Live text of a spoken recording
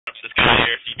This guy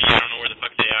here, CB, I don't know where the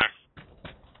fuck they are.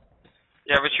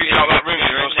 Yeah, retreating out that room.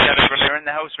 They're in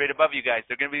the house right above you guys.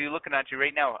 They're going to be looking at you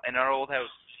right now in our old house.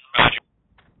 Roger.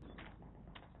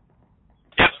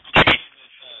 Yep, CB.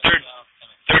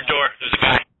 Third door. There's a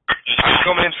guy. I'm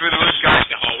coming in through the roof, guys.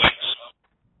 The hallway.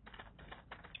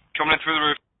 Coming in through the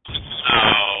roof.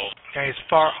 Oh. Yeah, he's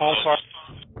all far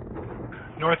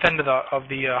north end of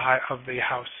the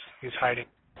house. He's hiding.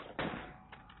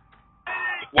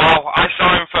 Well, I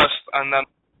saw him first, and then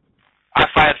I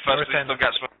fired first. North He end. still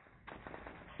gets me.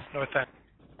 North end.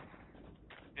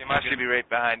 He might be right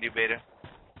behind you, Beta.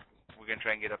 We're going to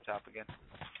try and get up top again.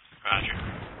 Roger.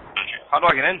 How do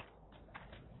I get in?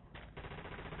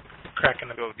 Cracking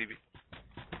the Go, DB.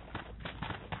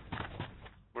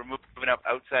 We're moving up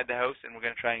outside the house, and we're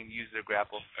going to try and use their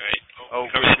grapple. Alright. Oh,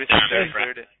 cover we're this down.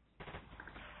 third.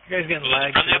 You guys getting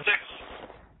lagged? Friendly up there?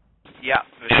 Yeah.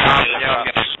 Yeah, I'm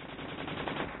getting.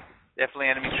 Definitely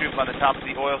enemy troop on the top of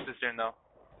the oil cistern, though.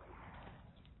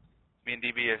 Me and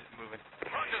DB are moving.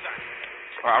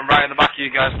 Alright, I'm right in the back of you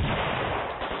guys.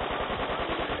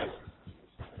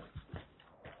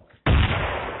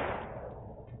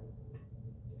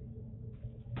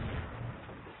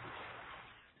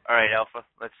 All right, Alpha.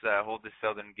 Let's hold this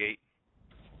southern gate.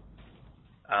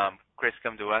 Chris,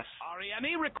 come to us.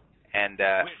 And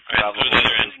Bravo. Go to the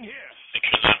other end. Make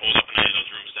sure not hold up in any of those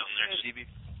rooms down there. DB.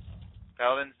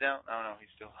 Paladin's down? Oh, no,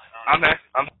 he's still. I'm there.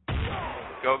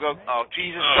 Go. Oh,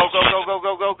 Jesus. Oh,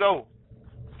 Go.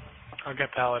 I'll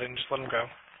get Paladin. Just let him go.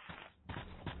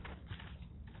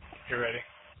 You're ready.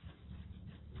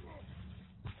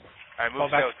 All right, Fall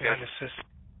move back south, behind guys. the system.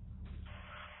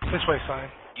 This way, Sign.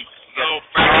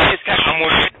 I'm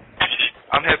wounded.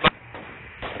 I'm hit.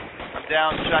 I'm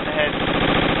down, shot in the head.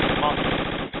 Come on.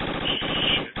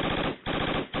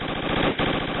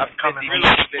 Up Coming.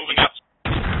 50. Moving up.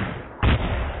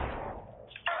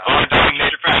 I'm down. Hold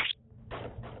your frags.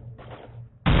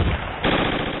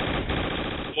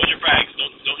 Hold your frags.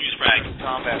 Don't use frags.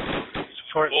 Combat.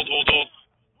 Support.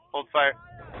 Hold fire.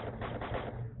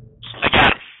 I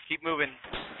got him. Keep moving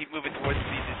towards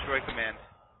the destroy command.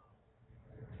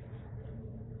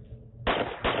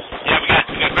 Yeah, we got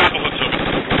grapple hooks over.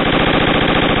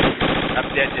 I'm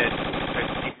dead.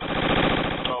 Keep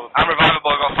moving. I'm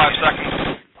revivable. I got 5 seconds.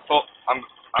 Oh, I'm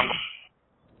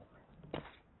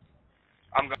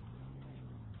going.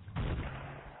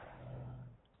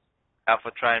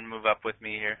 Alpha, try and move up with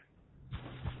me here.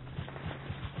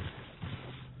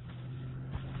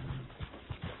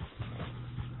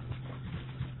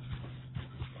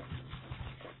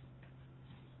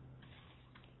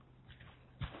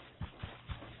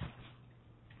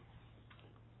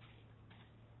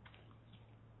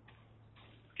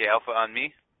 Okay, Alpha on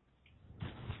me.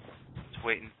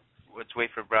 Let's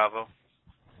wait for Bravo.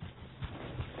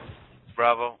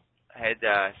 Bravo, head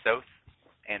south,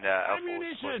 and Alpha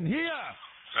will support.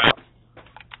 Right.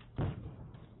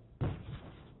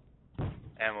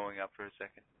 Ammoing up for a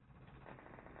second.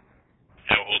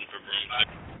 Yeah, we're holding for room.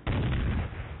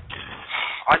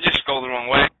 I just go the wrong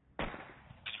way.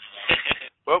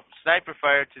 Whoop, sniper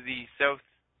fire to the south,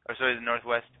 the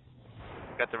northwest.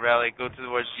 Got the rally. Go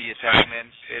towards the attack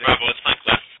man. Bravo, let's flank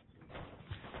left.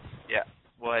 Yeah,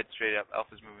 we'll head straight up.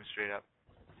 Alpha's moving straight up.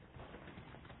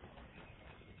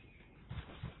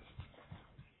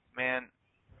 Man.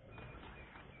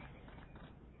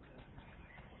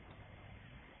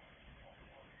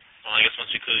 Well, I guess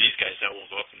once we clear these guys out, we'll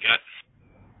go up and get.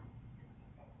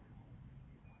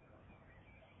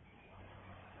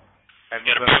 I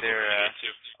move up there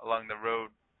along the road.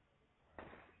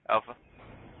 Alpha.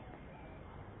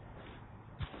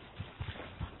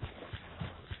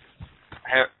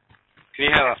 Can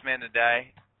you hear us? Next man to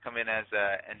die. Come in as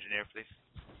engineer, please.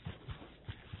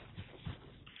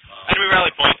 Enemy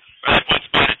rally point. Rally point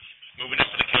spotted. Moving up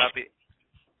to the camp. Copy.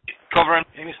 Covering.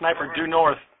 Enemy sniper due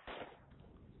north.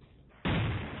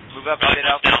 Move up and hit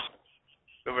Alpha.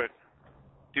 Over.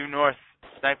 Due north.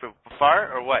 Sniper.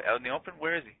 Far or what? Out in the open?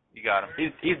 Where is he? You got him.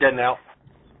 He's dead now.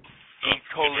 He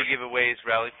totally gave away his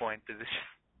rally point position.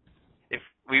 If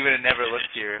we would have never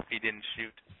looked here if he didn't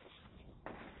shoot.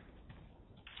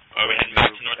 Are we heading back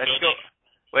to North Let's Building?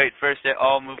 go. Wait, first they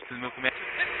all move to the move command.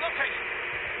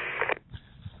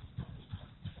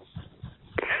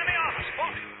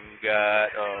 You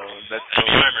got that's so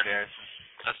Enemy armor. Garrison.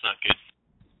 That's not good.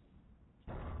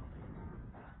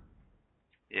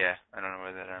 Yeah, I don't know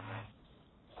where that armor is.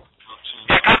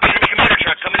 Yeah, copy. Enemy commander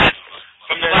truck coming in.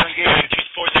 From the left,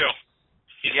 240.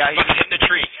 He's fucking hitting the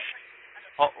tree.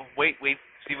 Oh, wait.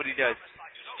 See what he does.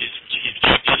 He's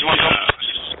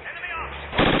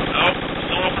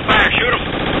don't open fire. Shoot him.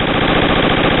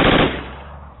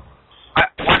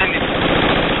 Why didn't he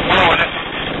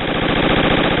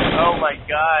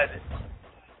god.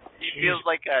 He feels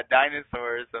like a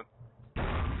dinosaur or something.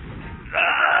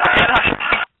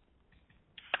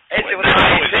 Hey, so what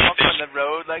on the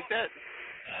road like that?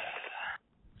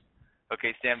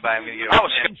 Okay, stand by. I'm gonna get over.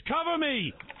 Cover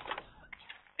me!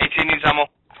 18 needs ammo.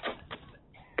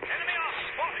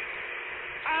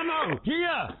 Ammo!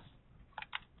 Here!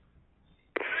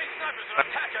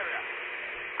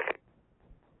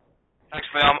 Thanks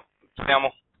for the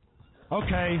ammo.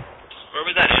 Okay. Where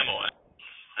was that ammo at?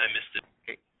 I missed it.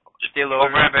 Okay. Still over.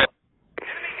 Over a bit.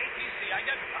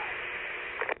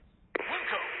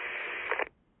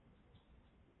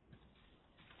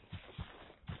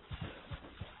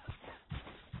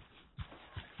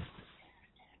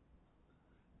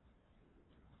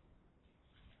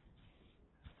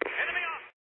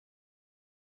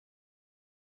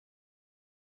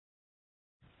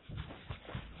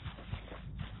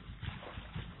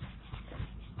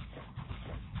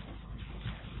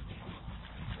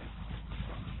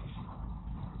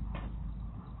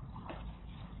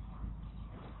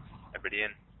 Everybody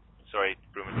in. Sorry,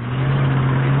 Bruman.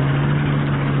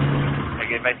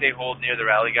 Like, if I say hold near the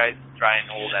rally, guys, try and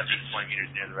hold at least 20 meters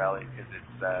near the rally, because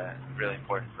it's really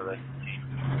important for the team.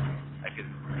 Because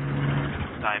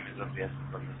time is of the essence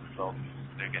on this result.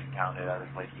 They're getting counted other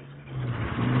places.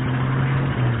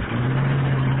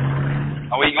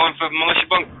 Are we going for militia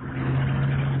bunk?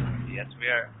 Yes, we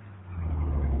are.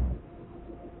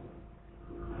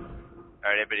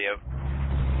 Alright, everybody out.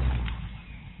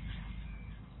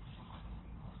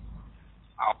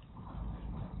 Ow.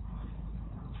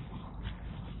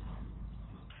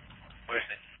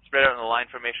 Spread out in the line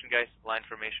formation, guys. Line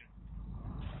formation.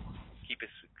 Keep a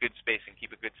good spacing.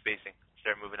 Keep a good spacing.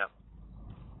 Start moving up.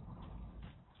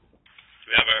 Do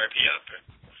we have our RP up? Or?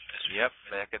 Yep,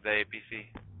 back at the APC.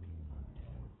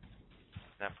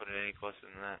 Not put it any closer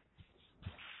than that.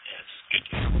 Yeah, it's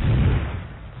good.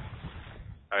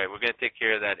 Alright, we're going to take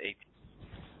care of that 18.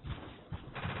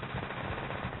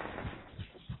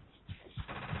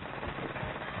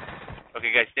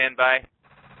 Okay, guys, stand by.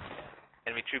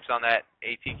 Enemy troops on that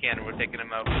AT cannon. We're taking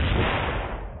them out.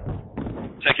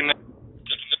 Taking the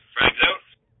Frags out?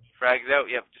 Frags out,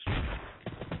 yep.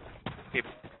 Okay,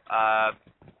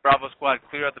 Bravo squad,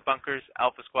 clear out the bunkers.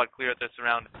 Alpha squad, clear out the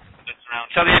surround.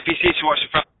 Tell the APC to watch the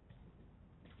front.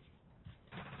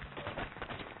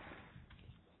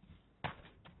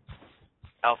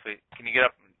 Alpha, can you get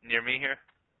up near me here?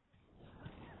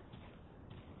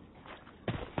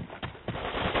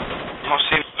 Almost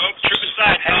seen. Oh, troop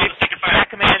inside. Enemy, Let's take a fire. attack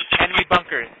command, enemy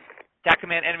bunker. Attack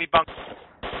command, enemy bunker.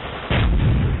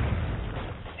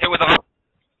 Hit with a What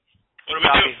do we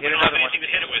Copy. do? Hit We don't another have one. anything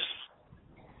to hit it with.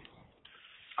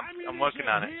 I'm working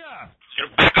on it. Here.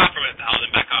 Get back off from it.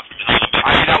 Howland, back off from it. Howland, back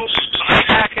I off. know.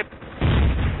 Attack it.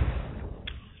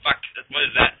 Fuck. What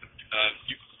is that?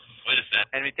 What is that?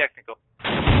 Enemy technical.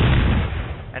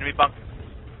 Enemy bunker.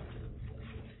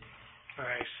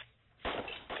 Nice.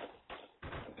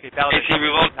 Okay, Paladin, AT come with me.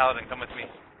 reload. Paladin, come with me.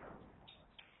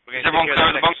 We're Is going to everyone take clear care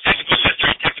of of the bunk? Technical's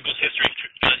history. Technical's history.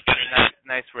 Let's get her in that.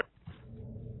 Nice work.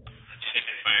 Let's hit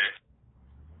the fire.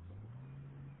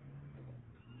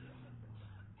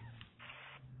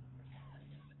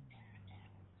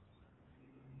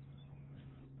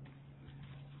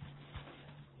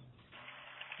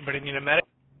 Anybody need a medic?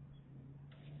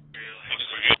 Looks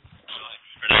pretty good.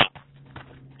 For now. All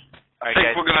I right, think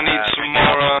guys, we're gonna need some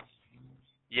more.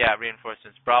 Yeah,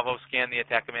 reinforcements. Bravo, scan the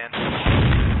attack command.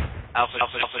 Alpha,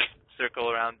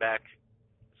 circle around back.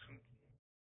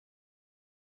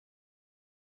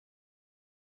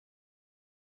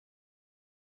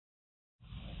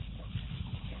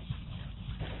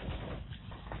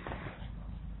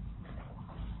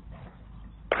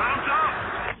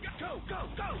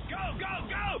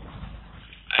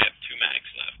 I have 2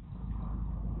 mags left.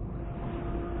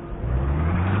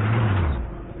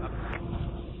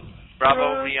 Bravo,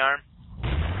 rearm.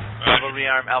 Bravo,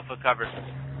 rearm. Alpha, cover.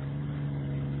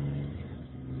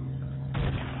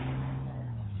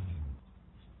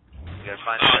 You gotta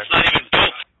find Oh, the it's not even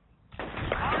built.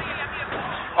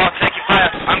 Oh, taking fire.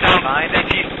 I'm down. Behind us.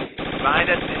 Behind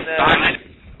us in the Behind.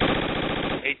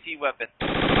 AT weapon.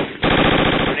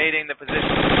 Grenading the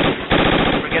position.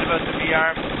 Forget about the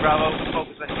V-arm. Bravo,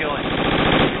 focus on killing.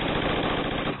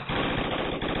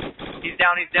 He's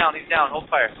down. Hold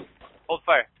fire.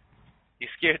 You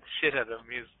scared the shit out of him.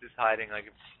 He was just hiding like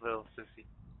a little sissy.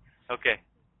 Okay.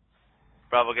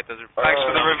 Bravo, get those. Thanks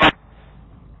for the revive.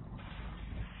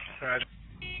 Alright.